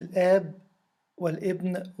الآب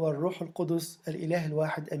والابن والروح القدس الإله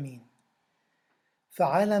الواحد أمين. في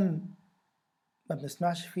عالم ما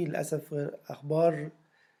بنسمعش فيه للأسف غير أخبار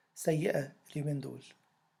سيئة اليومين دول،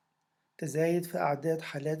 تزايد في أعداد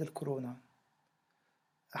حالات الكورونا،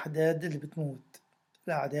 أعداد اللي بتموت،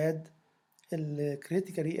 الأعداد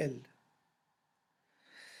الكريتيكالي إل.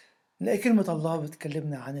 نلاقي كلمة الله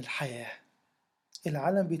بتكلمنا عن الحياة،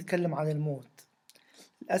 العالم بيتكلم عن الموت.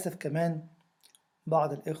 للأسف كمان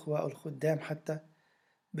بعض الإخوة أو الخدام حتى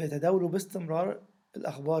بيتداولوا باستمرار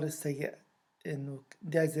الأخبار السيئة، إنه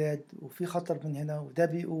ده زاد وفي خطر من هنا وده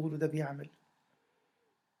بيقول وده بيعمل.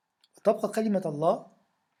 تبقى كلمة الله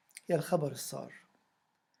هي الخبر السار.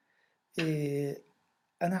 إيه،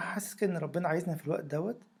 أنا حاسس كده إن ربنا عايزنا في الوقت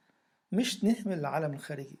دوت مش نهمل العالم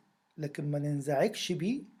الخارجي، لكن ما ننزعجش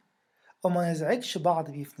بيه أو ما نزعجش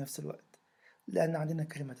بعض بيه في نفس الوقت، لأن عندنا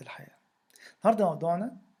كلمة الحياة. النهاردة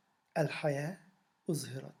موضوعنا الحياة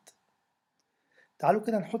أظهرت. تعالوا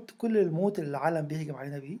كده نحط كل الموت اللي العالم بيهجم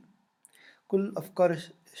علينا بيه، كل الأفكار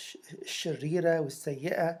الشريرة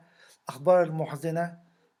والسيئة، الأخبار المحزنة،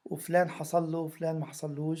 وفلان حصل له وفلان ما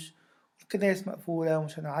حصلوش، الكنايس مقفولة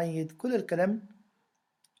ومش هنعيد، كل الكلام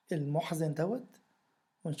المحزن دوت،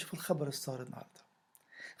 ونشوف الخبر السار النهاردة.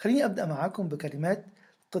 خليني أبدأ معاكم بكلمات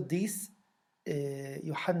القديس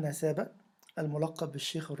يوحنا سابا الملقب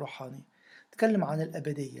بالشيخ الروحاني. تكلم عن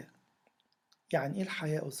الأبدية، يعني إيه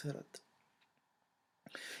الحياة أظهرت.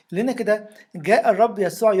 لنا كده: جاء الرب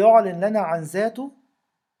يسوع يعلن لنا عن ذاته،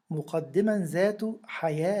 مقدما ذاته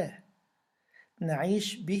حياة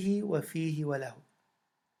نعيش به وفيه وله.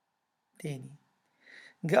 تاني: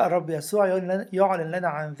 جاء الرب يسوع يعلن لنا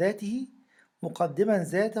عن ذاته، مقدما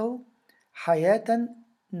ذاته حياة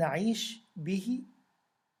نعيش به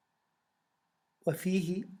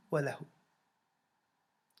وفيه وله.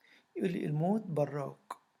 يقول لي الموت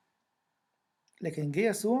براك، لكن جه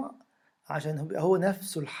يسوع عشان يبقى هو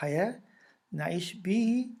نفسه الحياة نعيش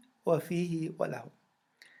به وفيه وله،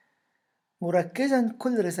 مركزا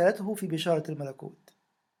كل رسالته في بشارة الملكوت.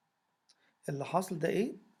 اللي حاصل ده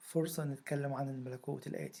ايه؟ فرصة نتكلم عن الملكوت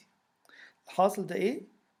الآتي. الحاصل ده ايه؟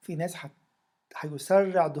 في ناس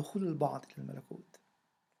هيسرع دخول البعض للملكوت.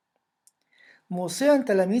 موصيا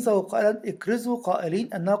تلاميذه قائلا: اكرزوا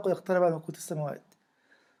قائلين انه قد اقترب ملكوت السماوات.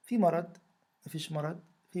 في مرض، مفيش مرض،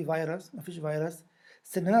 في فيروس، مفيش فيروس،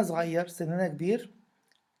 سننا صغير سننا كبير،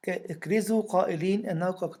 اكرزوا قائلين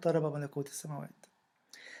انه قد اقترب ملكوت السماوات.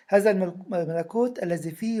 هذا الملكوت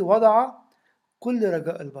الذي فيه وضع كل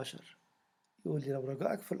رجاء البشر. يقول لي لو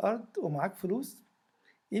رجائك في الارض ومعاك فلوس،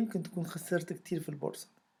 يمكن تكون خسرت كتير في البورصة،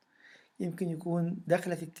 يمكن يكون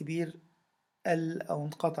دخلك الكبير قل أو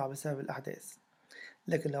انقطع بسبب الأحداث.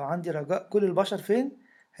 لكن لو عندي رجاء كل البشر فين؟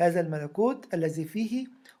 هذا الملكوت الذي فيه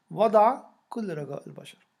وضع كل رجاء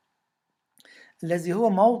البشر، الذي هو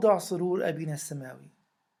موضع سرور أبينا السماوي.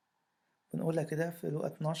 بنقولها كده في لوقا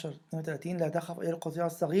 12:32: لا تخف أيها القطيع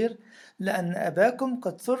الصغير، لأن أباكم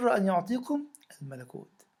قد سر أن يعطيكم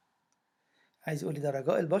الملكوت. عايز يقول لي ده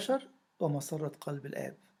رجاء البشر ومسرة قلب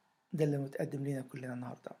الآب. ده اللي متقدم لنا كلنا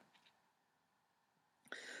النهارده.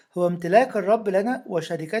 هو امتلاك الرب لنا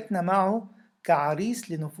وشركتنا معه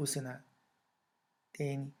كعريس لنفوسنا.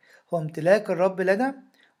 تاني: هو امتلاك الرب لنا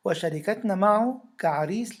وشركتنا معه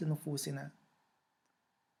كعريس لنفوسنا.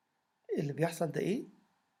 اللي بيحصل ده ايه؟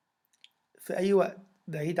 في اي وقت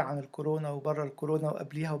بعيد عن الكورونا وبره الكورونا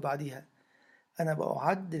وقبليها وبعديها، انا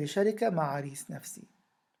بأعد لشركة مع عريس نفسي،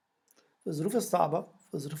 في الظروف الصعبة،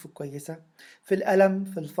 في الظروف الكويسة، في الألم،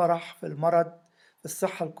 في الفرح، في المرض، في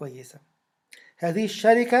الصحة الكويسة. هذه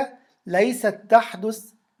الشركة ليست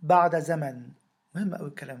تحدث بعد زمن. مهم أوي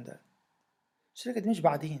الكلام ده. الشركة دي مش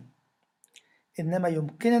بعدين، إنما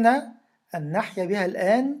يمكننا أن نحيا بها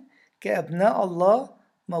الآن كأبناء الله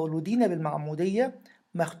مولودين بالمعمودية،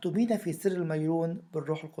 مختومين في سر الميرون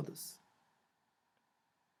بالروح القدس.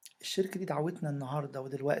 الشركة دي دعوتنا النهاردة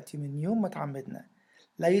ودلوقتي من يوم ما تعمدنا.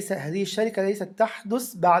 هذه الشركة ليست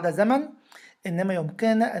تحدث بعد زمن، إنما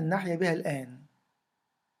يمكننا أن نحيا بها الآن.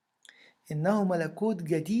 إنه ملكوت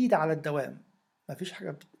جديد على الدوام، مفيش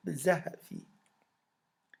حاجة بتزهق فيه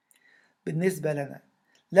بالنسبة لنا.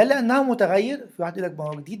 لا لأنه متغير، في واحد يقول لك ما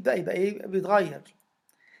هو جديد بقى يبقى إيه بيتغير،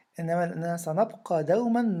 إنما لأننا سنبقى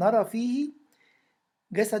دوما نرى فيه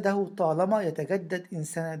جسده طالما يتجدد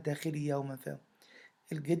إنسان الداخلي يوما فيوم.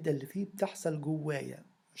 الجدة اللي فيه بتحصل جوايا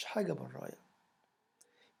مش حاجة برايا.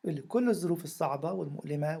 يقول لي كل الظروف الصعبة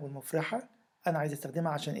والمؤلمة والمفرحة أنا عايز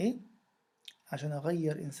أستخدمها عشان إيه؟ عشان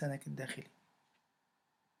أغير إنسانك الداخلي.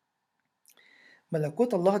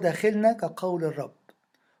 ملكوت الله داخلنا كقول الرب،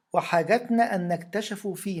 وحاجتنا أن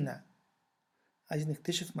نكتشفه فينا. عايز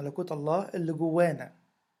نكتشف ملكوت الله اللي جوانا،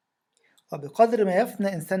 وبقدر ما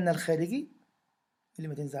يفنى إنساننا الخارجي اللي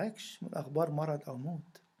ما تنزعجش من أخبار مرض أو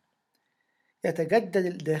موت، يتجدد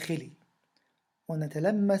الداخلي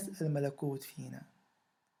ونتلمس الملكوت فينا.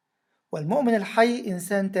 والمؤمن الحي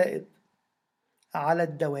إنسان تائب على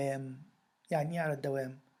الدوام. يعني إيه على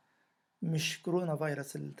الدوام؟ مش كورونا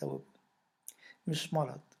فيروس اللي توبه، مش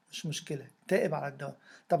مرض، مش مشكلة، تائب على الدوام.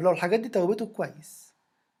 طب لو الحاجات دي توبته كويس،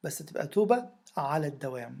 بس تبقى توبة على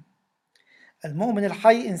الدوام. المؤمن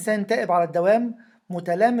الحي إنسان تائب على الدوام،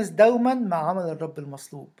 متلامس دوما مع عمل الرب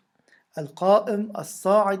المصلوب، القائم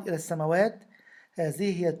الصاعد إلى السماوات.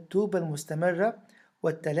 هذه هي التوبة المستمرة،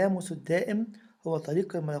 والتلامس الدائم هو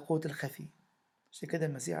طريق الملكوت الخفي. عشان كده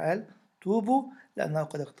المسيح قال توبوا لأنه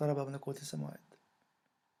قد اقترب ملكوت السماوات.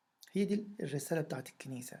 هي دي الرسالة بتاعت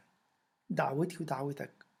الكنيسة، دعوتي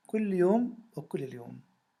ودعوتك كل يوم وكل اليوم.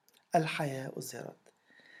 الحياة أظهرت.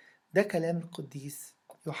 ده كلام القديس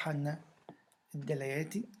يوحنا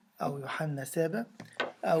الدلياتي أو يوحنا سابا،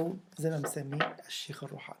 أو زي ما بنسميه الشيخ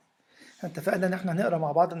الروحاني. احنا اتفقنا إن احنا هنقرأ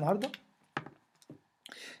مع بعض النهاردة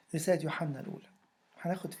رسالة يوحنا الأولى.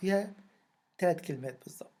 هناخد فيها 3 كلمات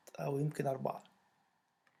بالظبط، أو يمكن 4،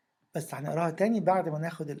 بس هنقراها تاني بعد ما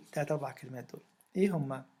ناخد ال3 4 كلمات دول. إيه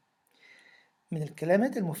هما؟ من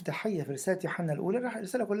الكلمات المفتاحية في رسالة يوحنا الأولى،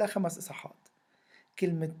 الرسالة كلها 5 إصحاحات،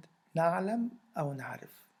 كلمة نعلم أو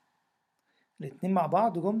نعرف. الاتنين مع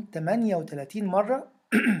بعض جم 38 مرة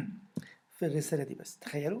في الرسالة دي. بس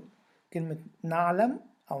تخيلوا كلمة نعلم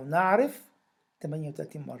أو نعرف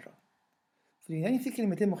 38 مرة. في اليوناني في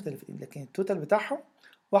كلمتين مختلفتين، لكن التوتال بتاعهم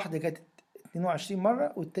واحدة جت 22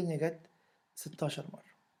 مرة والتانية جت 16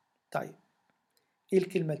 مرة. طيب ايه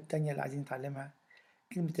الكلمة التانية اللي عايزين نتعلمها؟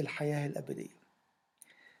 كلمة الحياة الأبدية.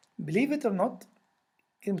 believe it or not،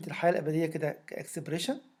 كلمة الحياة الأبدية كده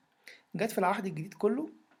كإكسبريشن جت في العهد الجديد كله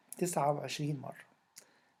 29 مرة.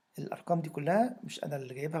 الأرقام دي كلها مش أنا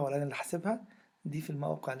اللي جايبها ولا أنا اللي حاسبها، دي في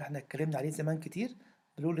الموقع اللي احنا اتكلمنا عليه زمان كتير،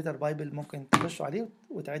 بلو ليتر بايبل، ممكن تخشوا عليه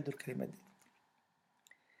وتعدوا الكلمات دي.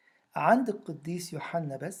 عند القديس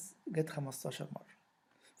يوحنا بس جت 15 مرة.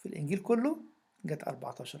 في الإنجيل كله جت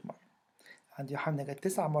 14 مرة. عند يوحنا جت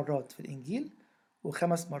 9 مرات في الإنجيل،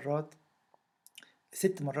 و5 مرات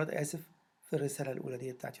 6 مرات آسف في الرسالة الأولى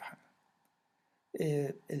دي بتاعت يوحنا.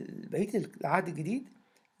 بقية العهد الجديد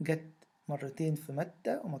جت مرتين في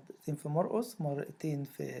متى، ومرتين في مرقس، مرتين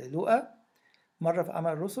في لوقا، مرة في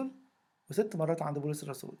أعمال الرسل، و6 مرات عند بولس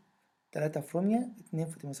الرسول. 3 في روميا، 2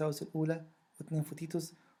 في تيموثاوس الأولى، و2 في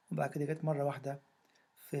تيتوس، وبعد كده جت مرة واحدة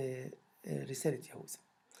في رسالة يهوذا.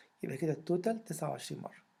 يبقى كده التوتال 29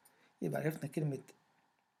 مرة. يبقى عرفنا كلمة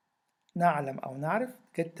نعلم أو نعرف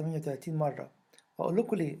جت 38 مرة. وأقول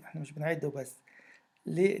لكم ليه، احنا مش بنعد وبس.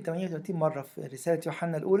 ليه 38 مرة في رسالة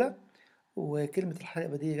يوحنا الأولى، وكلمة الحياة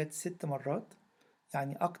الأبدية جت 6 مرات،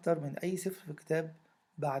 يعني أكتر من أي سفر في الكتاب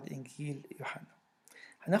بعد إنجيل يوحنا.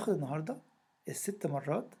 هناخد النهاردة ال6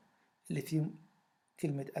 مرات اللي فيهم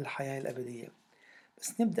كلمة الحياة الأبدية.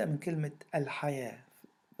 بس نبدأ من كلمة الحياة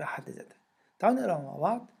بحد ذاتها. تعالوا نقرأ مع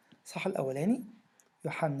بعض الإصحاح الأولاني،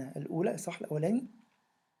 يوحنا الأولى الإصحاح الأولاني.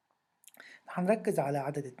 هنركز على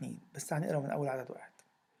عدد 2 بس، هنقرأ من أول عدد 1.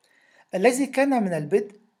 الذي كان من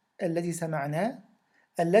البدء، الذي سمعناه،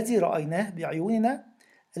 الذي رأيناه بعيوننا،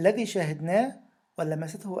 الذي شاهدناه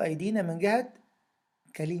ولمسته أيدينا من جهة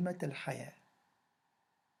كلمة الحياة.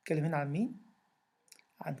 كلمين عن مين؟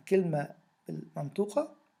 عن كلمة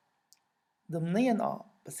منطوقة ضمنيا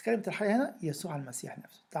بس كلمة الحياة هنا يسوع المسيح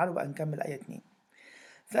نفسه. تعالوا بقى نكمل آية 2.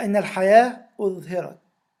 فإن الحياة أظهرت،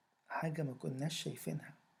 حاجة ما كناش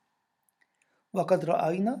شايفينها، وقد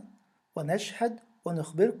رأينا ونشهد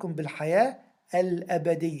ونخبركم بالحياة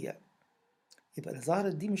الأبدية. يبقى اللي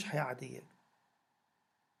ظهرت دي مش حياة عادية،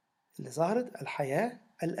 اللي ظهرت الحياة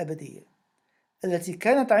الأبدية التي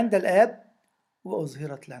كانت عند الآب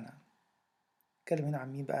وأظهرت لنا. كلام هنا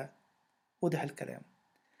عن مين بقى؟ وضح الكلام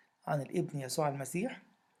عن الابن يسوع المسيح،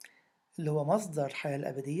 اللي هو مصدر الحياة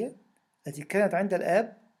الأبدية التي كانت عند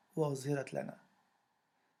الآب وأظهرت لنا.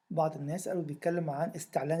 بعض الناس قالوا بيتكلم عن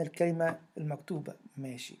استعلان الكلمة المكتوبة،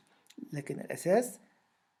 ماشي، لكن الأساس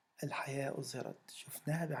الحياة أظهرت،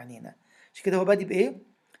 شفناها بعينينا. عشان كده هو بادئ بإيه؟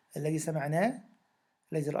 الذي سمعناه،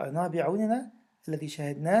 الذي رأيناه بعيوننا، الذي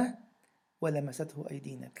شاهدناه ولمسته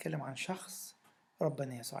أيدينا. بيتكلم عن شخص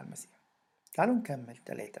ربنا يسوع المسيح. تعالوا نكمل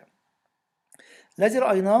 3. الذي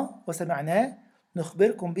رأيناه وسمعناه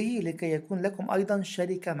نخبركم به لكي يكون لكم أيضا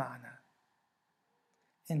شركة معنا.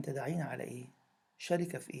 انت داعين على إيه؟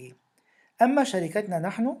 شركة في إيه؟ أما شركتنا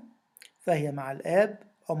نحن فهي مع الآب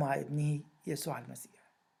ومع ابنه يسوع المسيح.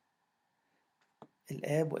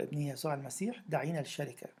 الآب وابنه يسوع المسيح داعينا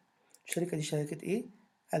للشركة. الشركة دي شركة إيه؟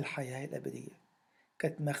 الحياة الأبدية.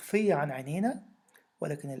 كانت مخفية عن عينينا،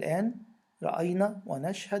 ولكن الآن رأينا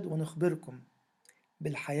ونشهد ونخبركم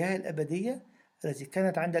بالحياة الأبدية التي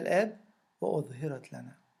كانت عند الآب وأظهرت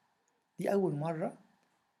لنا. دي أول مرة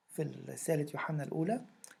في رسالة يوحنا الأولى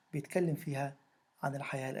بيتكلم فيها عن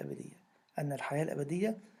الحياة الأبدية، أن الحياة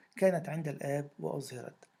الأبدية كانت عند الآب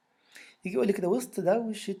وأظهرت. يجي يقول لي كده وسط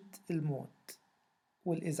دوشة الموت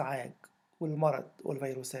والإزعاج والمرض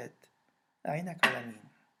والفيروسات، عينك على مين؟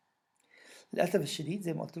 للأسف الشديد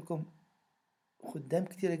زي ما قلت لكم خدام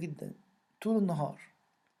كتيرة جدا طول النهار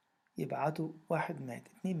يبعتوا واحد مات،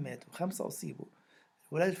 اتنين ماتوا، خمسة أصيبوا،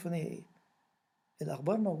 الولاية الفلانية إيه؟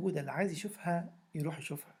 الأخبار موجودة، اللي عايز يشوفها يروح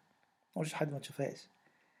يشوفها، مقولش حد ما تشوفهاش،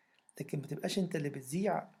 لكن ما تبقاش أنت اللي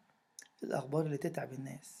بتذيع الأخبار اللي تتعب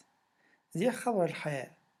الناس. ذيع خبر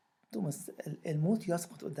الحياة، الموت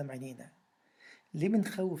يسقط قدام عينينا. ليه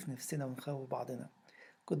بنخوف نفسنا ونخوف بعضنا؟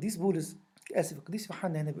 قديس بولس القديس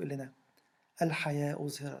يوحنا هنا بيقول لنا الحياة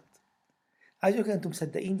أظهرت. عايز يقول كده أنتم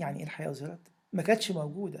مصدقين يعني إيه الحياة أظهرت؟ ما كانتش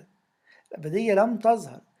موجودة، الأبدية لم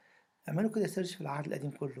تظهر. اعملوا كده سيرش في العهد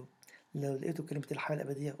القديم كله لو لقيتوا كلمة الحياة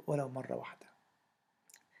الأبدية ولو مرة واحدة.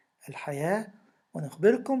 الحياة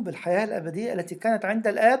ونخبركم بالحياة الأبدية التي كانت عند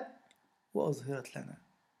الآب وأظهرت لنا.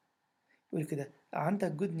 يقول كده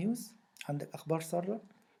عندك جود نيوز، عندك أخبار سارة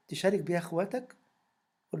تشارك بيها أخواتك،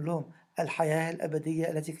 قول لهم الحياة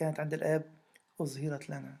الأبدية التي كانت عند الآب أظهرت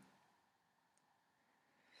لنا.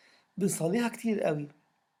 بنصليها كتير قوي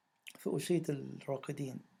في أشية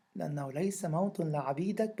الراقدين، لأنه ليس موت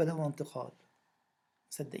لعبيدك بل هو انتقال.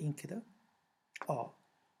 مصدقين كده؟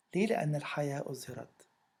 ليه؟ لأن الحياة أظهرت،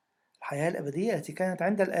 الحياة الأبدية التي كانت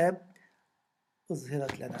عند الآب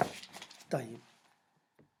أظهرت لنا. طيب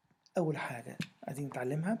أول حاجة عايزين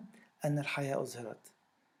نتعلمها أن الحياة أظهرت،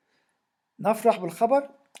 نفرح بالخبر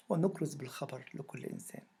ونكرز بالخبر لكل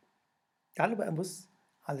إنسان. تعالوا بقى نبص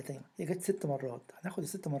على تاني، هي جت 6 مرات، هناخد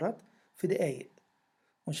ال6 مرات في دقايق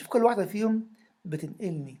ونشوف كل واحدة فيهم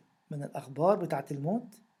بتنقلني من الأخبار بتاعة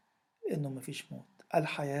الموت إنه مفيش موت.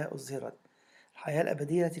 الحياة أظهرت، الحياة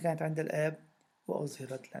الأبدية التي كانت عند الآب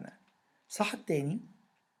وأظهرت لنا. صح التاني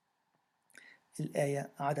الآية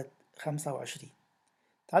عدد 25.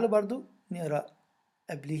 تعالوا برضو نقرأ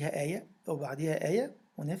قبليها آية وبعديها آية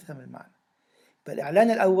ونفهم المعنى.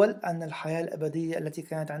 فالإعلان الأول أن الحياة الأبدية التي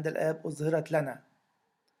كانت عند الآب أظهرت لنا.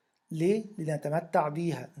 ليه؟ لنتمتع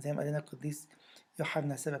بيها زي ما قال لنا القديس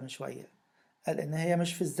يوحنا سبق من شوية، قال إن هي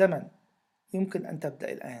مش في الزمن، يمكن أن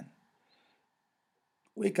تبدأ الآن.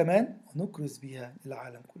 وإيه كمان؟ ونكرز بيها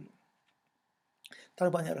للعالم كله.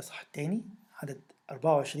 تعالوا بقى نقرأ الصح التاني عدد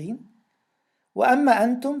 24. وأما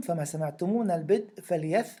أنتم فما سمعتموه من البدء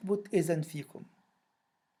فليثبت إذن فيكم.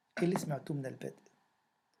 إيه اللي سمعتوه من البدء؟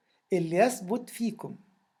 اللي يثبت فيكم.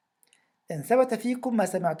 إن ثبت فيكم ما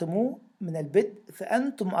سمعتموه من البدء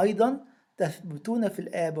فأنتم أيضا تثبتون في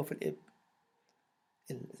الآب وفي الابن.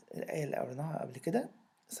 الآية اللي قريناها قبل كده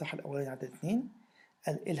الصح الأولاني عدد 2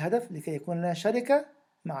 الهدف لكي يكون لنا شركة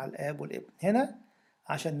مع الآب والابن. هنا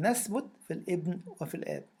عشان نثبت في الابن وفي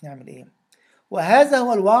الآب نعمل إيه؟ وهذا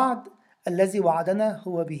هو الوعد الذي وعدنا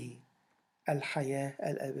هو به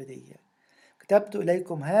الحياة الأبدية. كتبت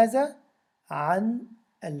إليكم هذا عن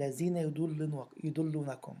الذين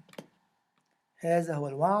يضلونكم. هذا هو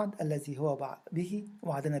الوعد الذي هو به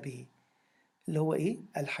وعدنا به، اللي هو إيه؟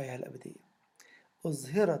 الحياة الأبدية.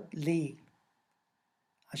 أظهرت ليه؟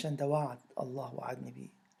 عشان ده وعد الله وعدني بيه،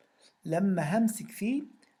 لما همسك فيه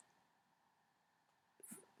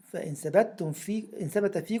فإن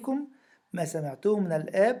ثبت فيكم ما سمعتوه من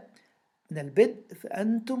الآب من البدء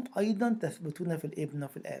فأنتم أيضا تثبتون في الابن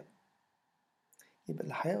وفي الآب. يبقى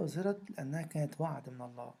الحياة أظهرت لأنها كانت وعد من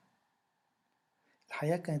الله.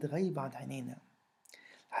 الحياة كانت غايبة عن عينينا،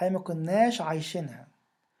 الحياة ما كناش عايشينها،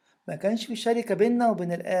 ما كانش في شركة بيننا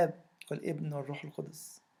وبين الآب والابن والروح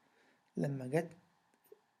القدس. لما جت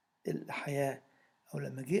الحياة أو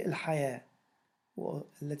لما جاء الحياة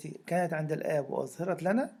التي كانت عند الآب وأظهرت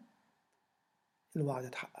لنا، الوعد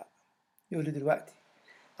اتحقق. يقول لي دلوقتي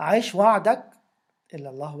عايش وعدك اللي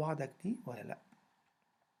الله وعدك بيه ولا لا؟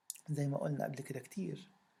 زي ما قلنا قبل كده كتير،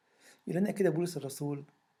 يقول لنا كده بولس الرسول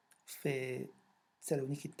في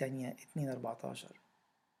سالونيكي الثانية 2:14،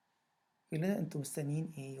 يقول لنا انتم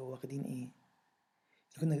مستنيين ايه وواخدين ايه؟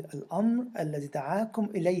 يقول الأمر الذي دعاكم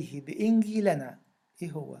إليه بإنجيلنا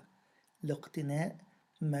ايه هو؟ لاقتناء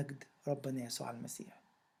مجد ربنا يسوع المسيح.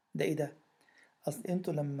 ده ايه ده؟ اصل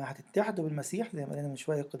انتوا لما هتتحدوا بالمسيح زي ما قلنا من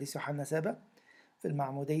شويه القديس يوحنا سابق في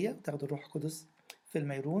المعموديه وتاخدوا الروح القدس في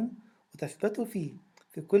الميرون وتثبتوا فيه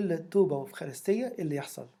في كل توبه وفي خريستيه، اللي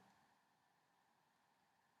يحصل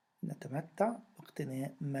نتمتع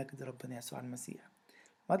باقتناء مجد ربنا يسوع المسيح.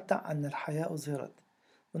 متع ان الحياه اظهرت.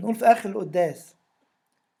 ونقول في اخر القداس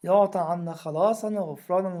يعطى عنا خلاصا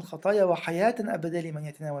وغفرانا للخطايا وحياة أبدية لمن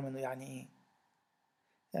يتناول منه. يعني إيه؟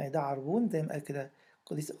 يعني ده عربون زي ما قال كده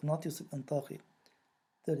قديس إغناطيوس الأنطاكي،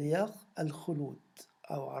 ترياق الخلود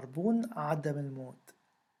أو عربون عدم الموت.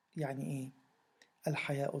 يعني إيه؟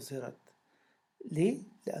 الحياة أظهرت. ليه؟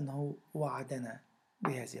 لأنه وعدنا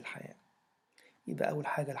بهذه الحياة. يبقى أول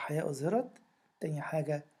حاجة الحياة أظهرت، تاني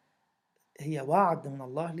حاجة هي وعد من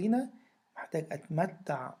الله لينا، محتاج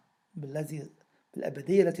أتمتع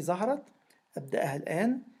بالأبدية التي ظهرت، أبدأها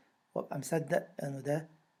الآن وأبقى مصدق أنه ده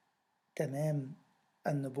تمام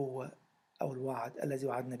النبوة أو الوعد الذي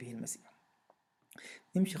وعدنا به المسيح.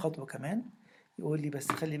 نمشي خطوة كمان، يقول لي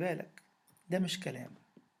بس خلي بالك، ده مش كلام،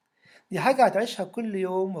 دي حاجة هتعيشها كل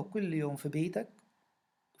يوم وكل يوم في بيتك،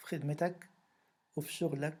 في خدمتك، وفي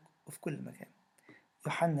شغلك، وفي كل مكان.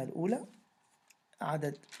 يوحنا الأولى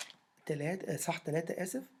عدد صح 3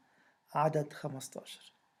 آسف، عدد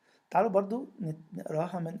 15. تعالوا برضو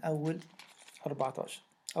نقراها من أول 14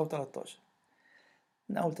 أو 13.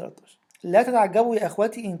 من أول 13: لا تتعجبوا يا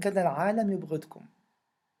أخوتي إن كان العالم يبغضكم.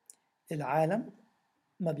 العالم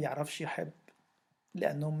ما بيعرفش يحب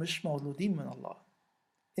لأنهم مش مولودين من الله.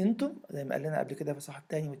 انتم زي ما قال لنا قبل كده في الصح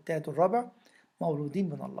الثاني والثالث والرابع مولودين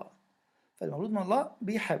من الله، فالمولود من الله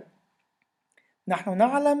بيحب. نحن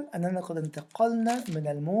نعلم أننا قد انتقلنا من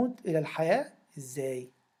الموت إلى الحياة. إزاي؟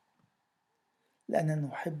 لأننا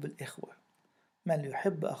نحب الإخوة. من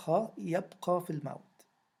يحب أخاه يبقى في الموت.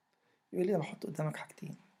 يقول لي أنا بحط قدامك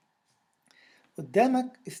حاجتين،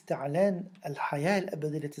 قدامك استعلان الحياة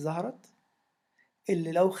الأبدية التي ظهرت،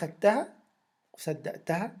 اللي لو خدتها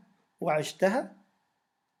وصدقتها وعشتها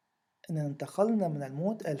إننا انتقلنا من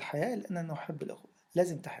الموت إلى الحياة لأننا نحب الأخوة.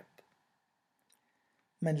 لازم تحب.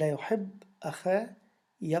 من لا يحب أخاه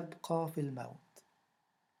يبقى في الموت.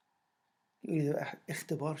 يقول لي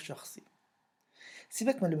اختبار شخصي.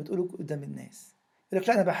 سيبك من اللي بتقوله قدام الناس، يقول لك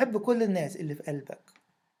لا أنا بحب كل الناس. اللي في قلبك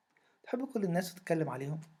تحب كل الناس وتتكلم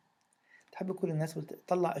عليهم؟ تحب كل الناس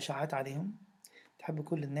وتطلع إشاعات عليهم؟ تحب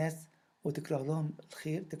كل الناس وتكره لهم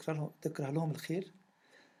الخير، تكره لهم الخير؟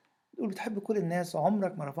 تقول بتحب كل الناس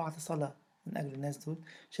وعمرك ما رفعت صلاة من أجل الناس دول؟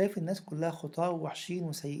 شايف الناس كلها خطاة ووحشين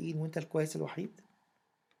وسيئين وانت الكويس الوحيد؟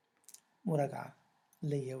 مراجعة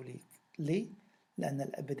ليا وليك. ليه؟ لأن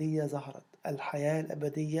الأبدية ظهرت، الحياة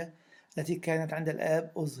الأبدية التي كانت عند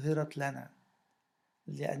الآب أظهرت لنا،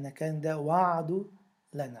 لأن كان ده وعده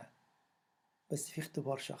لنا، بس في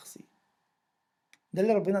اختبار شخصي. ده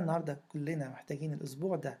اللي ربنا النهاردة كلنا محتاجين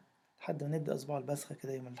الأسبوع ده لحد ما نبدأ أسبوع البسخة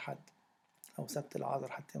كده يوم الأحد أو سبت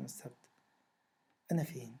العذر حتى يوم السبت. أنا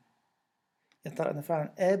فين؟ يا ترى أنا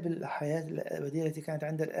فعلا قابل الحياة الأبدية التي كانت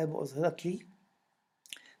عند الآب وأظهرت لي؟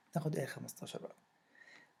 ناخد آية 15 بقى.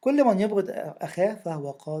 كل من يبغض أخاه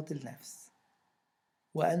فهو قاتل نفس،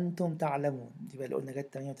 وأنتم تعلمون. دي بقى اللي قلنا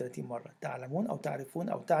جت 38 مرة، تعلمون أو تعرفون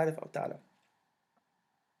أو تعرف أو تعلم،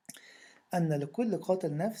 أن لكل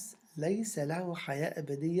قاتل نفس ليس له حياة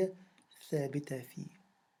أبدية ثابتة فيه.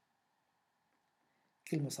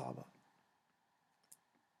 كلمة صعبة.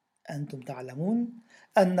 أنتم تعلمون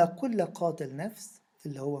أن كل قاتل نفس،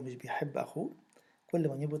 اللي هو مش بيحب أخوه، كل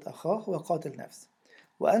من يبغض أخاه هو قاتل نفس.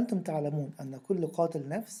 وأنتم تعلمون أن كل قاتل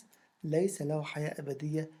نفس ليس له حياة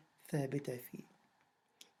أبدية ثابتة فيه.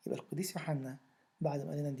 يبقى القديس يوحنا بعد ما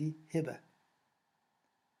قال لنا دي هبة،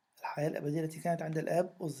 الحياة الأبدية التي كانت عند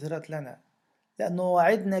الآب أظهرت لنا لأنه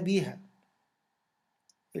وعدنا بيها.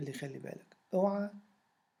 اللي خلي بالك، اوعى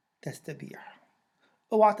تستبيح،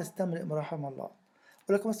 اوعى تستمرئ مراحم الله.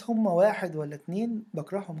 ولكن بس هم واحد ولا اتنين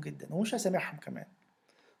بكرههم جدا ومش هسامحهم كمان،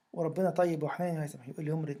 وربنا طيب وحنين هيسامح. يقول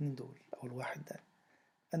لي هم الاتنين دول أو الواحد ده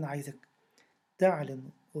أنا عايزك تعلن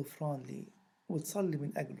غفران ليه وتصلي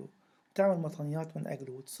من أجله وتعمل مطنيات من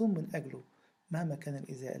أجله وتصوم من أجله مهما كان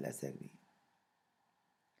الإيذاء اللي أذاك بيه.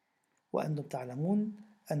 وأنتم تعلمون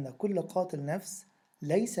أن كل قاتل نفس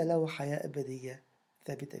ليس له حياة أبدية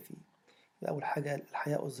ثابتة فيه. أول حاجة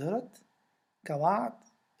الحياة أظهرت كوعد.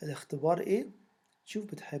 الاختبار إيه؟ تشوف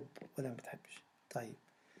بتحب ولا ما بتحبش. طيب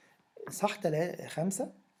صح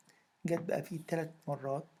 5 جت بقى فيه 3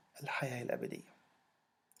 مرات الحياة الأبدية.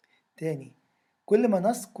 تاني، كل ما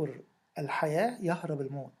نذكر الحياة يهرب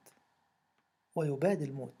الموت ويباد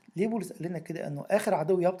الموت. ليه بولس قال لنا كده أنه آخر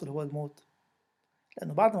عدو يبطل هو الموت؟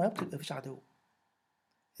 لأنه بعد ما يبطل مفيش عدو.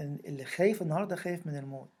 يعني اللي خايف النهاردة خايف من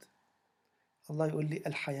الموت. الله يقول لي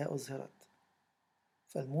الحياة أظهرت،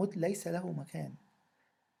 فالموت ليس له مكان،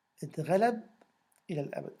 اتغلب إلى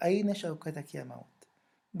الأبد. أين شوكتك يا موت؟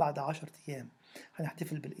 بعد 10 أيام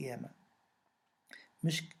هنحتفل بالقيامة.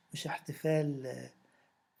 مش احتفال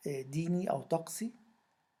ديني أو طقسي،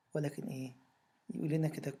 ولكن إيه؟ يقول لنا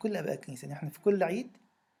كده كل أباء الكنيسة إن إحنا في كل عيد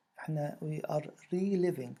إحنا we are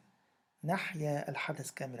reliving نحيا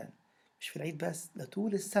الحدث كاملا، مش في العيد بس، ده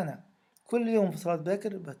طول السنة. كل يوم في صلاة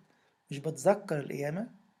باكر مش بتذكر القيامة،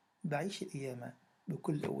 بعيش القيامة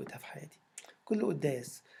بكل قوتها في حياتي. كل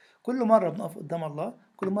قداس، كل مرة بنقف قدام الله،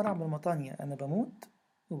 كل مرة أعمل مطانية أنا بموت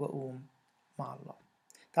وبقوم مع الله.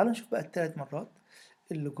 تعالوا نشوف بقى الثلاث مرات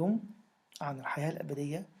اللي جم عن الحياة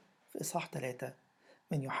الأبدية في إصحاح 3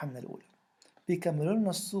 من يوحنا الأولى، بيكملوا لنا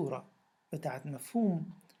الصورة بتاعت مفهوم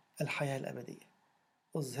الحياة الأبدية.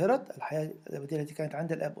 أظهرت الحياة الأبدية التي كانت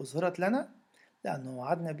عند الآب، أظهرت لنا لأنه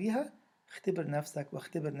وعدنا بيها. اختبر نفسك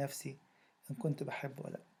واختبر نفسي إن كنت بحب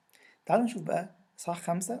ولا لا. تعالوا نشوف بقى إصحاح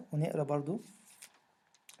 5 ونقرأ برضو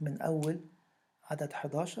من أول عدد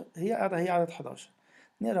 11. هي عدد 11،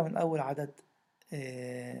 نقرأ من أول عدد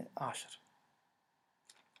 10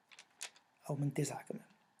 أو من 9 كمان.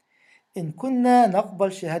 إن كنا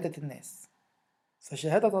نقبل شهادة الناس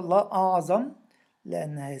فشهادة الله أعظم،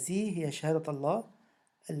 لأن هذه هي شهادة الله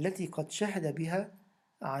التي قد شهد بها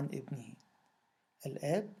عن ابنه.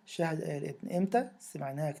 الآب شهد الابن إمتى؟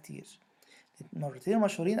 سمعناها كتير، مرتين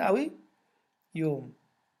مشهورين قوي: يوم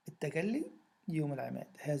التجلي، يوم العماد.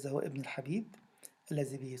 هذا هو ابن الحبيب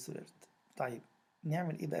الذي به سررت. طيب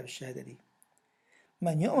نعمل إيه بقى بالشهادة دي؟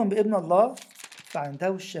 من يؤمن بابن الله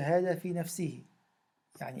فعنده الشهادة في نفسه.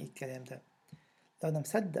 يعني إيه الكلام ده؟ لو أنا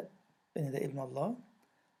مصدق إن ده ابن الله،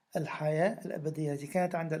 الحياة الأبدية التي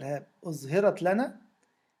كانت عند الآب أظهرت لنا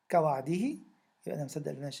كوعده، يبقى أنا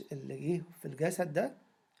مصدق إن اللي جه في الجسد ده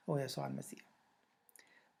هو يسوع المسيح.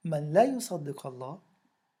 من لا يصدق الله،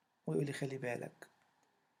 ويقول لي خلي بالك،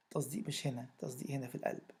 تصديق مش هنا، تصديق هنا في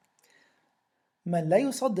القلب. من لا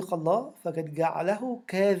يصدق الله فقد جعله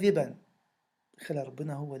كاذبا. خلى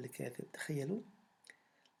ربنا هو اللي كاذب، تخيلوا،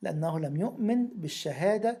 لأنه لم يؤمن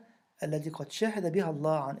بالشهادة التي قد شهد بها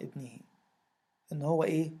الله عن ابنه. إن هو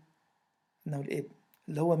إيه؟ إنه الابن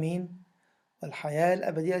اللي هو مين؟ والحياة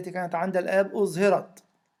الأبدية التي كانت عند الآب أظهرت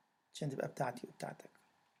عشان تبقى بتاعتي وبتاعتك.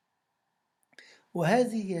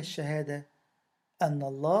 وهذه هي الشهادة أن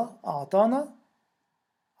الله أعطانا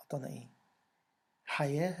إيه؟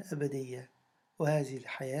 حياة أبدية، وهذه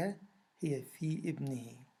الحياة هي في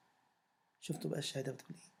ابنه. شفتوا بقى الشهادة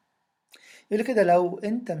بتقول إيه؟ يقول كده: لو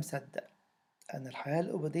أنت مصدق أن الحياة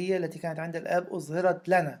الأبدية التي كانت عند الآب أظهرت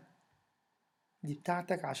لنا، دي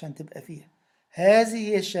بتاعتك عشان تبقى فيها. هذه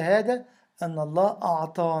هي الشهادة أن الله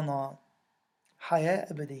أعطانا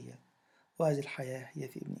حياة أبدية، وهذه الحياة هي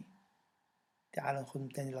في ابنه. تعالوا ناخدهم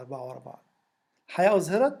تاني الأربعة ورا بعض. حياة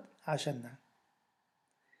أظهرت عشاننا.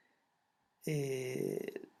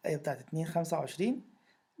 الآية بتاعت 2:25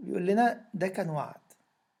 بيقول لنا ده كان وعد.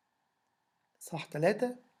 صح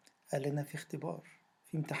 3 قال لنا في اختبار،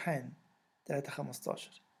 في امتحان.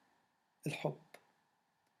 3:15 الحب.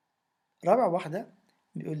 رابع واحدة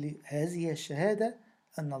بيقول لي هذه هي الشهادة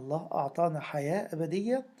أن الله أعطانا حياة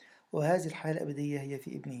أبدية، وهذه الحياة الأبدية هي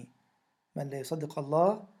في ابنه. من لا يصدق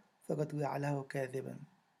الله فقد جعله كاذبا.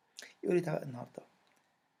 يقول لي تعالى النهاردة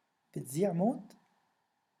بتذيع موت،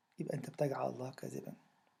 يبقى أنت بتجعل الله كاذبا.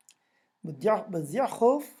 بتذيع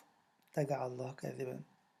خوف، تجعل الله كاذبا.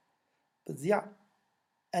 بتذيع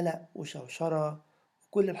قلق وشوشرة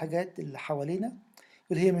وكل الحاجات اللي حوالينا،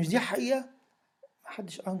 يقول هي مش دي حقيقة.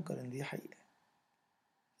 محدش أنكر إن دي حقيقة،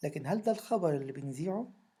 لكن هل ده الخبر اللي بنذيعه،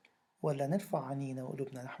 ولا نرفع عينينا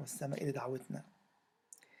وقلوبنا نحو السماء إلى دعوتنا؟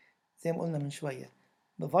 زي ما قلنا من شوية،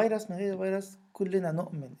 بفيروس من غير فيروس كلنا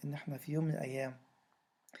نؤمن إن إحنا في يوم من الأيام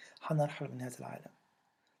هنرحل من هذا العالم.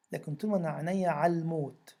 لكن طول ما أنا عينيا على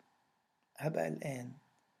الموت هبقى قلقان،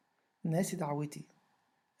 ناسي دعوتي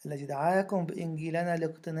التي دعاكم بإنجيلنا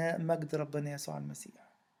لاقتناء مجد ربنا يسوع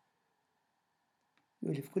المسيح.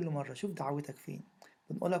 يقول لي في كل مرة شوف دعوتك فين.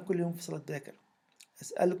 بنقولها كل يوم في صلاة باكر: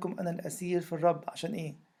 أسألكم أنا الأسير في الرب. عشان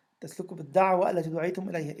إيه؟ تسلكوا بالدعوة التي دعيتم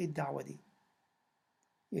إليها. إيه الدعوة دي؟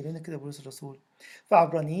 يقول لنا كده بولس الرسول في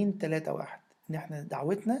عبرانيين 3:1 إن إحنا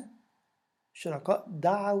دعوتنا شركاء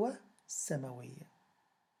دعوة سماوية.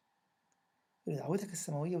 دعوتك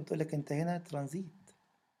السماوية بتقول لك أنت هنا ترانزيت،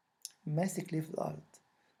 ماسك ليه في الأرض.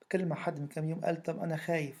 بتكلم مع حد من كام يوم قال طب أنا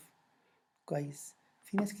خايف. كويس،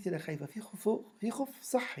 في ناس كتيرة خايفة، في خوف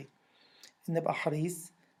صحي إن أبقى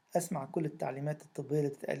حريص أسمع كل التعليمات الطبية اللي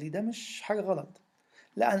بتتقال لي، ده مش حاجة غلط.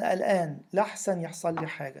 لا أنا قلقان لحسن يحصل لي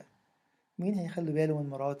حاجة، مين هيخلي باله من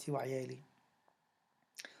مراتي وعيالي؟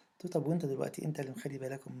 قلت له طب وانت دلوقتي انت اللي مخلي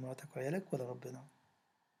بالك من مراتك وعيالك ولا ربنا؟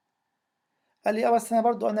 قال لي اه بس انا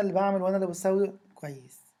برضو انا اللي بعمل وانا اللي بسوي.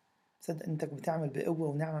 كويس، تصدق انك بتعمل بقوة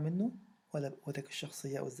ونعمة منه ولا بقوتك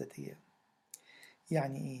الشخصية او الذاتية؟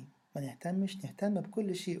 يعني ايه؟ ما نهتم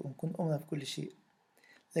بكل شيء ونكون أمنا في كل شيء،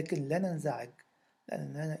 لكن لا ننزعج،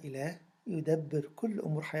 لأن لنا إله يدبر كل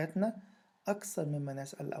أمور حياتنا أكثر مما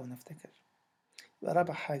نسأل أو نفتكر. يبقى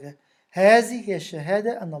رابع حاجة هذه هي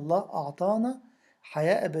الشهادة أن الله أعطانا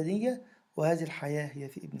حياة أبدية، وهذه الحياة هي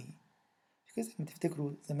في ابنه. كده ما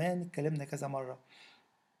تفتكروا زمان اتكلمنا كذا مرة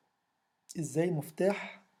إزاي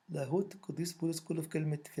مفتاح لاهوت القديس بولس كله في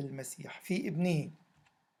كلمة في المسيح في ابنه،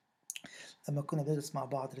 لما كنا بندرس مع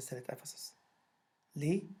بعض رسالة أفسس.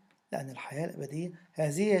 ليه؟ لأن الحياة الأبدية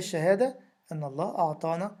هذه هي الشهادة أن الله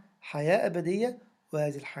أعطانا حياة أبدية،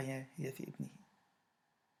 وهذه الحياة هي في ابنه.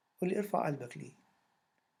 قل لي ارفع قلبك ليه؟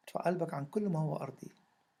 ارفع قلبك عن كل ما هو أرضي.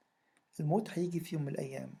 الموت هيجي في يوم من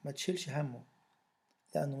الأيام، ما تشيلش همه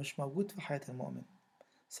لأنه مش موجود في حياة المؤمن،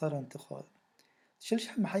 صار انتقال. ما تشيلش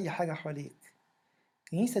هم أي حاجة حواليك.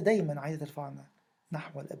 الكنيسة دايما عايزة ترفعنا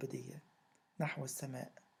نحو الأبدية، نحو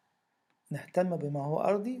السماء. نهتم بما هو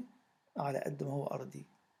أرضي على قد ما هو أرضي،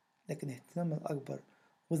 لكن اهتمامنا الأكبر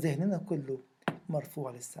وذهننا كله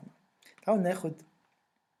مرفوع للسماء. تعالوا ناخد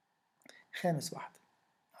خامس واحدة،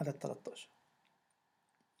 عدد 13.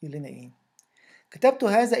 يقول لنا إيه؟ كتبت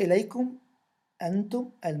هذا إليكم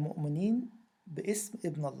أنتم المؤمنين باسم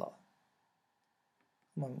ابن الله.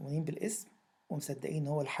 مؤمنين بالاسم ومصدقين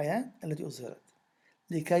هو الحياة التي أظهرت،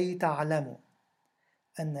 لكي تعلموا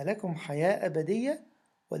أن لكم حياة أبدية،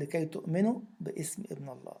 ولكي تؤمنوا باسم ابن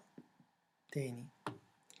الله. تاني،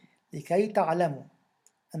 لكي تعلموا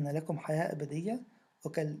أن لكم حياة أبدية،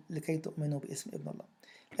 ولكي تؤمنوا باسم ابن الله.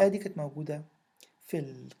 الآية دي كانت موجودة في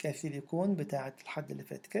الكاثوليكون بتاعة الحد اللي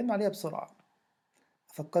فات، اتكلمنا عليها بسرعة.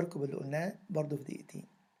 أفكركم باللي قلناه برضه في دقيقتين.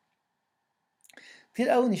 كتير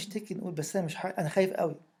قوي نشتكي نقول بس أنا مش أنا خايف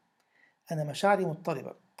قوي، أنا مشاعري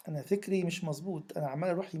مضطربة، أنا فكري مش مظبوط، أنا عمال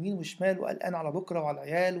أروح يمين وشمال وقلقان على بكرة وعلى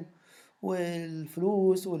العيال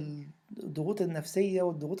والفلوس والضغوط النفسية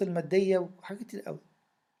والضغوط المادية وحاجات كتير قوي.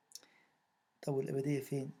 طب والأبدية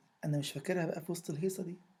فين؟ أنا مش فاكرها بقى في وسط الهيصة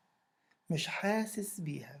دي، مش حاسس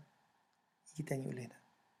بيها. يجي تاني يقول هنا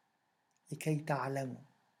لكي تعلموا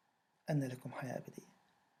أن لكم حياة أبدية.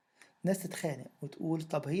 ناس تتخانق وتقول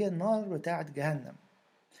طب هي النار بتاعت جهنم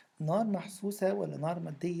نار محسوسة ولا نار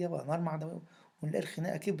مادية ولا نار معنوية؟ ونلاقي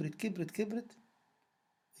الخناقة كبرت كبرت كبرت.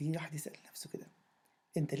 يجي واحد يسأل نفسه كده،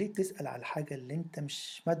 انت ليه بتسأل على الحاجة اللي انت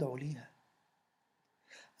مش مدعو ليها؟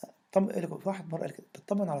 طب في واحد مرة قال كده،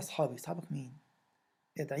 بتطمن على أصحابي. أصحابك مين؟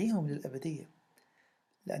 ادعيهم للأبدية،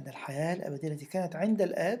 لأن الحياة الأبدية التي كانت عند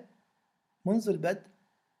الآب منذ البدء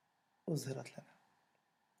أظهرت لنا.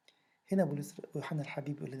 هنا بولس يوحنا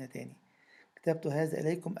الحبيب يقول لنا تاني، كتبت هذا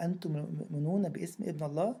إليكم أنتم المؤمنون باسم ابن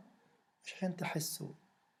الله. مش عشان تحسوا،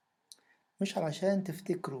 مش علشان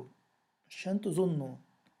تفتكروا، مش عشان تظنوا،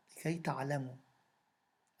 لكي تعلموا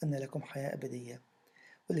أن لكم حياة أبدية،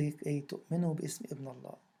 ولكي تؤمنوا باسم ابن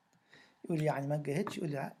الله. يقول لي يعني ما تجاهدش؟ يقول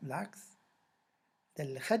لي لا بالعكس، ده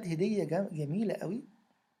اللي خد هدية جميلة قوي،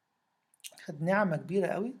 خد نعمة كبيرة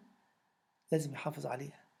قوي، لازم يحافظ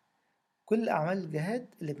عليها. كل أعمال الجهاد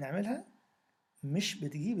اللي بنعملها مش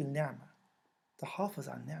بتجيب النعمة، تحافظ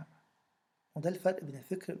على النعمة. وده الفرق بين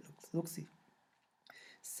الفكر الأرثوذكسي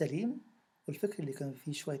السليم والفكر اللي كان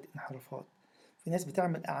فيه شوية انحرافات. في ناس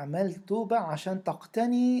بتعمل أعمال توبة عشان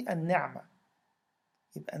تقتني النعمة،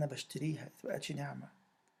 يبقى أنا بشتريها، تبقاش نعمة.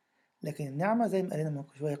 لكن النعمة زي ما قال لنا من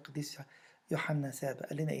شوية القديس يوحنا سابق،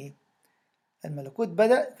 قال لنا إيه؟ الملكوت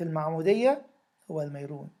بدأ في المعمودية، هو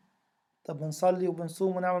الميرون. طب بنصلي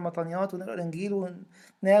وبنصوم ونعمل مطانيات ونقرأ الإنجيل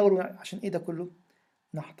ونناول عشان إيه ده كله؟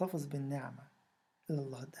 نحتفظ بالنعمة اللي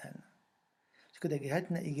الله اداها لنا. عشان كده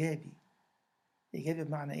جهادنا إيجابي. إيجابي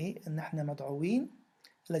بمعنى إيه؟ إن إحنا مدعوين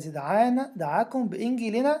الذي دعاكم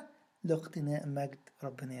بإنجيلنا لاقتناء مجد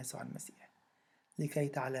ربنا يسوع المسيح، لكي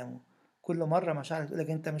تعلموا. كل مرة مشاعرك تقولك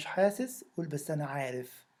أنت مش حاسس، قول بس أنا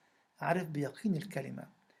عارف، عارف بيقين الكلمة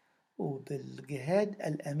وبالجهاد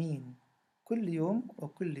الأمين كل يوم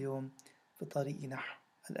وكل يوم في طريق نحو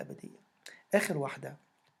الأبدية. آخر واحدة،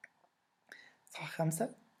 صح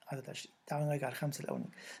 5 عدد 20. تعالوا نرجع الخمسة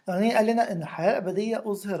الأولانية قال لنا إن الحياة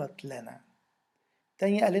الأبدية أظهرت لنا.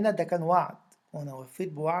 تاني قال لنا ده كان وعد وأنا وفيت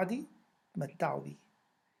بوعدي، تمتعوا بيه.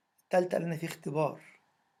 التالتة قال لنا في اختبار،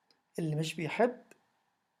 اللي مش بيحب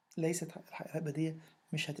ليست الحياة الأبدية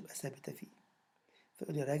مش هتبقى ثابتة فيه.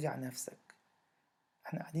 فيقول لي راجع نفسك.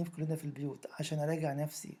 احنا قاعدين كلنا في البيوت عشان اراجع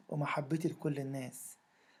نفسي ومحبتي لكل الناس.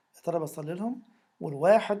 يا ترى بصلي لهم؟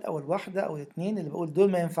 والواحد او الواحدة او الاثنين اللي بقول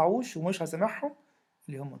دول ما ينفعوش ومش هسامحهم،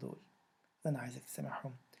 اللي هم دول انا عايزك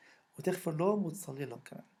تسامحهم وتغفر لهم وتصلي لهم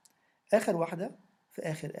كمان. اخر واحدة في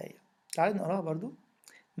اخر آية، تعالوا نقراها برضو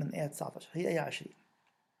من آية 19، هي آية 20.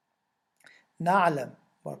 نعلم،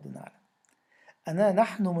 برضو نعلم أننا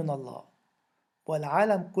نحن من الله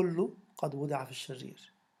والعالم كله قد وضع في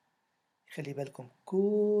الشرير. خلي بالكم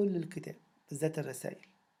كل الكتاب بالذات الرسائل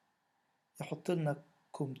يحط لنا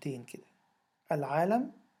كومتين كده،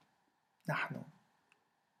 العالم، نحن.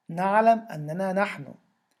 نعلم أننا نحن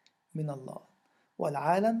من الله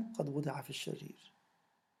والعالم قد وضع في الشرير.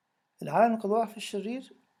 العالم قد وضع في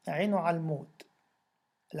الشرير عينه على الموت.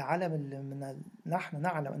 العالم اللي نحن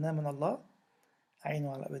نعلم أننا من الله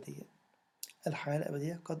عينه على الأبدية. الحياة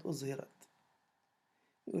الأبدية قد أظهرت.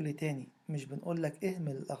 يقول لي تاني، مش بنقول لك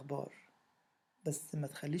اهمل الأخبار، بس ما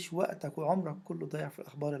تخليش وقتك وعمرك كله ضايع في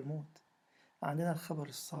أخبار الموت. عندنا الخبر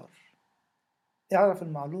السار. اعرف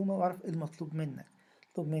المعلومة واعرف ايه المطلوب منك.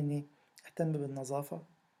 مطلوب مني اهتم بالنظافة،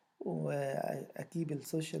 وأكيد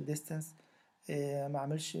السوشيال ديستانس،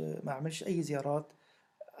 ما اعملش أي زيارات.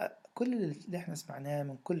 كل اللي احنا سمعناه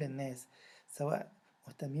من كل الناس، سواء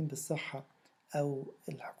مهتمين بالصحة أو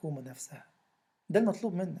الحكومة نفسها، ده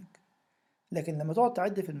المطلوب منك. لكن لما تقعد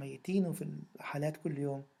تعد في الميتين وفي الحالات كل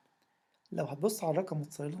يوم، لو هتبص على الرقم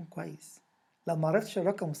وتصلي لهم كويس، لو ما عرفتش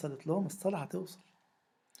الرقم وصلت لهم الصلاة هتوصل.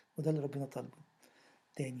 وده اللي ربنا طالبه.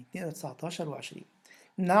 تاني 19 و20،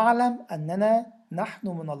 نعلم أننا نحن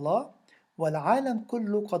من الله والعالم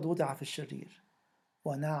كله قد وضع في الشرير،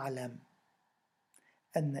 ونعلم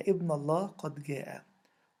أن ابن الله قد جاء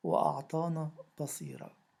وأعطانا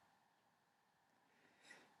بصيرة.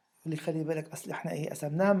 يقول لي خلي بالك، أصل إحنا إيه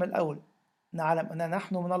قسمناها من الأول. نعلم أننا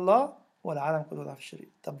نحن من الله والعالم كله وضع في الشرير.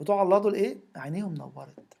 طب بتوع الله دول إيه؟ عينيهم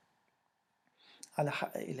نورت على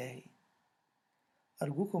حق إلهي.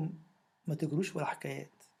 أرجوكم ما تجروش ولا حكايات.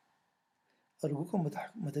 أرجوكم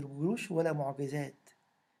ما تجروش ولا معجزات.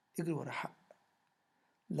 اجروا ورا حق.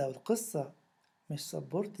 لو القصة مش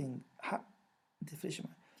سبورتنج حق، متفرقش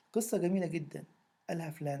معايا. قصة جميلة جدا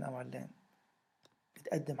قالها فلان أو علان،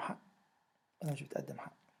 بتقدم حق ولا مش بتقدم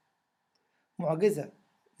حق؟ معجزة،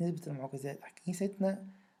 نسبة المعجزات كنيستنا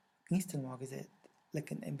كنيسة المعجزات.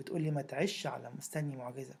 لكن إن بتقولي ما تعيش على مستني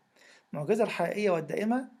معجزة، المعجزة الحقيقية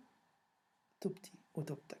والدائمة توبتي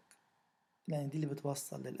وتوبتك، لأن دي اللي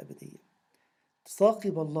بتوصل للأبدية.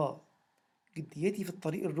 تثاقب الله، جديتي في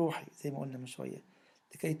الطريق الروحي زي ما قلنا من شوية،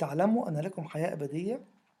 لكي تعلموا أن لكم حياة أبدية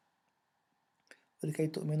ولكي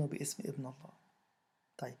تؤمنوا باسم ابن الله.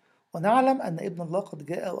 طيب، ونعلم أن ابن الله قد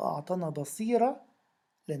جاء وأعطانا بصيرة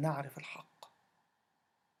لنعرف الحق.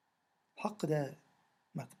 الحق ده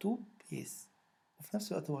مكتوب يس، وفي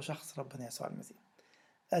نفس الوقت هو شخص ربنا يسوع المسيح.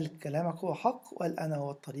 قال كلامك هو حق، وقال أنا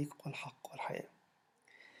هو الطريق والحق والحياة.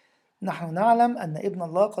 نحن نعلم أن ابن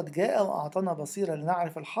الله قد جاء وأعطانا بصيرة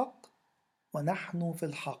لنعرف الحق، ونحن في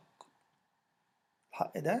الحق.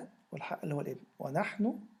 الحق ده والحق اللي هو الابن،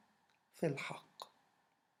 ونحن في الحق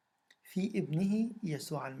في ابنه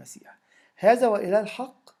يسوع المسيح. هذا وإله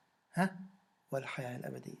الحق والحياة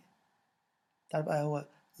الأبدية. تعال بقى هو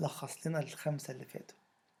لخص لنا الخمسة اللي فاتوا.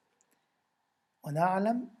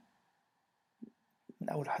 ونعلم من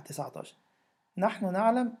أول حد 19، نحن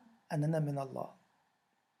نعلم أننا من الله.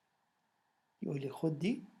 يقول لي خد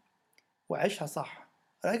دي وعيشها صح،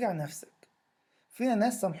 راجع نفسك. فينا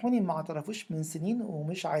ناس سامحوني ما اعترفوش من سنين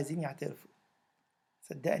ومش عايزين يعترفوا.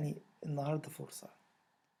 صدقني النهاردة فرصة،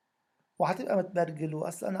 وهتبقى متبرجل،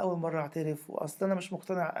 وأصل أنا أول مرة أعترف، وأصل أنا مش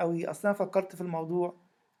مقتنع قوي، أصل أنا فكرت في الموضوع.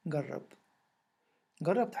 جرب،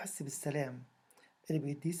 جرب تحس بالسلام اللي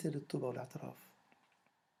بيديه سر التوبة والاعتراف،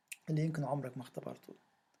 اللي يمكن عمرك ما اختبرته.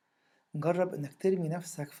 جرب إنك ترمي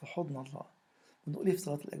نفسك في حضن الله. بنقول إيه في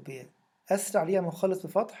صلاة الأجبية؟ أسرع ليا مخلص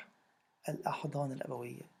بفتح الأحضان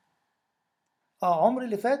الأبوية. عمري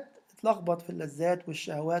اللي فات اتلخبط في اللذات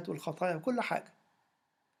والشهوات والخطايا وكل حاجة.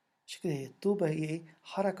 عشان كده هي التوبة هي إيه؟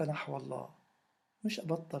 حركة نحو الله. مش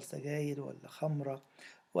أبطل سجاير ولا خمرة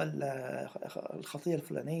ولا الخطية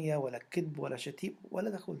الفلانية ولا الكذب ولا شتيم ولا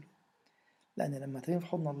ده كله. لأن لما ترمي في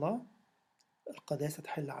حضن الله القداسة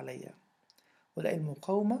تحل عليا، ولاقي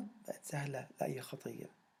المقاومة بقت سهلة لأي خطية.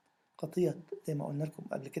 خطية زي ما قلنا لكم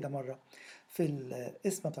قبل كده مرة في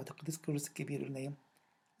الاسم بتاعت القديس كيرلس الكبير، قلنا إيه؟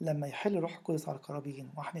 لما يحل روح القدس على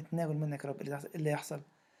القرابين وهنتناول منك يا رب، إيه اللي يحصل؟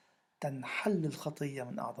 تنحل الخطية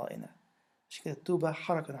من أعضائنا. عشان كده التوبة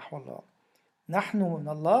حركة نحو الله. نحن من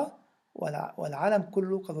الله والعالم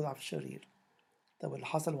كله قد وضع في الشرير. طب اللي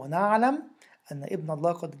حصل، ونعلم أن ابن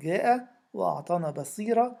الله قد جاء وأعطانا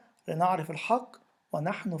بصيرة لنعرف الحق،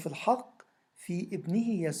 ونحن في الحق في ابنه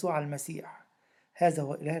يسوع المسيح. هذا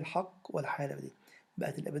هو إله الحق والحياة الأبدية.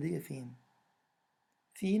 بقت الأبدية فين؟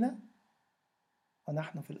 فينا،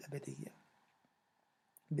 ونحن في الأبدية.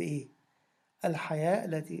 بإيه؟ الحياة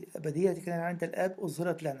الأبدية التي كانت عند الآب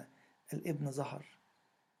أظهرت لنا. الابن ظهر،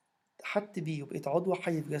 اتحدت بيه وبقيت عضو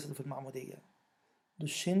حي في جسده في المعمودية.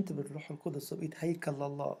 دشنت بالروح القدس وبقيت هيكل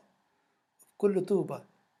لله. كل توبة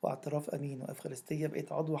واعتراف أمين وأفخارستية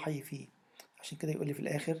بقيت عضو حي فيه. عشان كده يقول لي في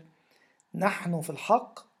الآخر نحن في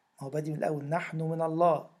الحق. هو بادي من الأول، نحن من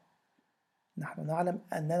الله. نحن نعلم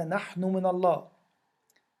أننا نحن من الله،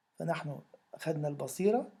 فنحن خدنا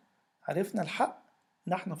البصيرة، عرفنا الحق،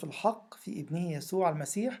 نحن في الحق في ابنه يسوع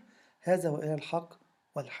المسيح، هذا وإلى الحق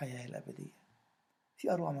والحياة الأبدية.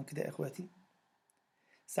 في أروع من كده يا إخواتي؟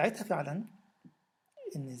 ساعتها فعلا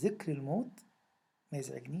إن ذكر الموت ما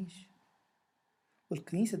يزعجنيش،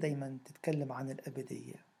 والكنيسة دايما تتكلم عن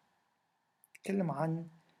الأبدية، تتكلم عن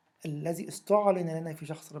الذي استعلن لنا في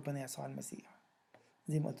شخص ربنا يسوع المسيح.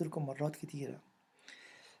 زي ما قلت لكم مرات كتيرة،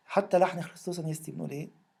 حتى لحن خريستوس أنستي بنقول إيه؟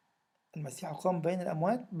 المسيح قام بين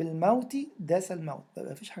الأموات بالموت داس الموت،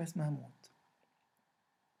 ما فيش حاجة اسمها موت.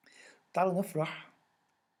 تعالوا نفرح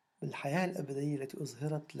بالحياة الأبدية التي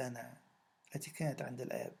أظهرت لنا، التي كانت عند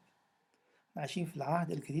الآب. عايشين في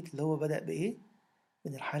العهد الجديد اللي هو بدأ بإيه؟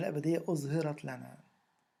 إن الحياة الأبدية أظهرت لنا،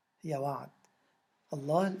 هي وعد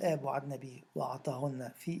الله الآب وعدنا به وأعطاه لنا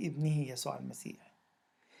في ابنه يسوع المسيح،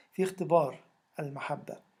 في اختبار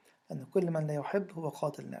المحبة، أن كل من لا يحب هو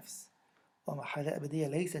قاتل نفس، وما حياة أبدية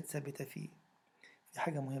ليست ثابتة فيه. في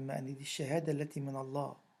حاجة مهمة، أن دي الشهادة التي من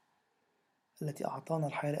الله التي أعطانا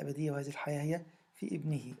الحياة الأبدية، وهذه الحياة هي في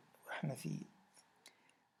ابنه وإحنا فيه.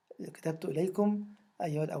 كتبت إليكم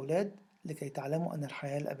أيها الأولاد لكي تعلموا أن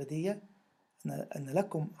الحياة الأبدية، أن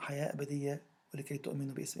لكم حياة أبدية ولكي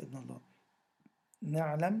تؤمنوا باسم ابن الله.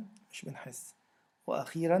 نعلم مش بنحس.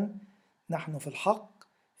 وأخيرا نحن في الحق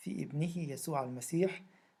في ابنه يسوع المسيح،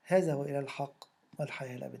 هذا هو إلى الحق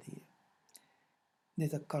والحياة الأبدية.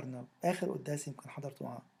 نذكرنا آخر قداس يمكن حضرته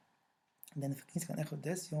معاه، لأن في الكنيسة كان آخر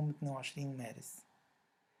قداس يوم 22 مارس.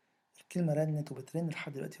 الكلمة رنت وبترن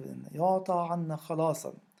لحد دلوقتي بدنا يعطى عنا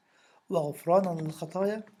خلاصا وغفرانا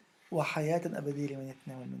للخطايا وحياة أبدية لمن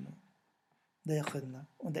يتناول منه. ده يقيننا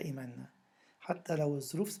وده إيماننا، حتى لو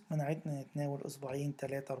الظروف منعتنا نتناول أسبوعين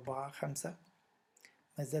 3 4 5،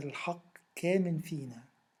 ما زال الحق كامن فينا،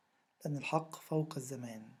 لأن الحق فوق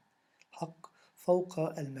الزمان، الحق فوق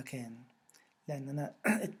المكان، لأننا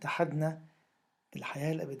اتحدنا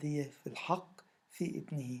بالحياة الأبدية في الحق في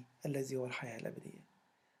ابنه الذي هو الحياة الأبدية.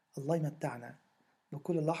 الله يمتعنا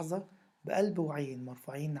بكل لحظة بقلب وعين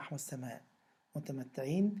مرفوعين نحو السماء،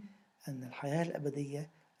 متمتعين أن الحياة الأبدية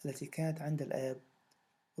التي كانت عند الآب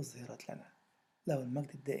أظهرت لنا. له المجد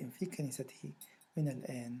الدائم في كنيسته من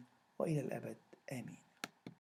الآن وإلى الأبد، آمين.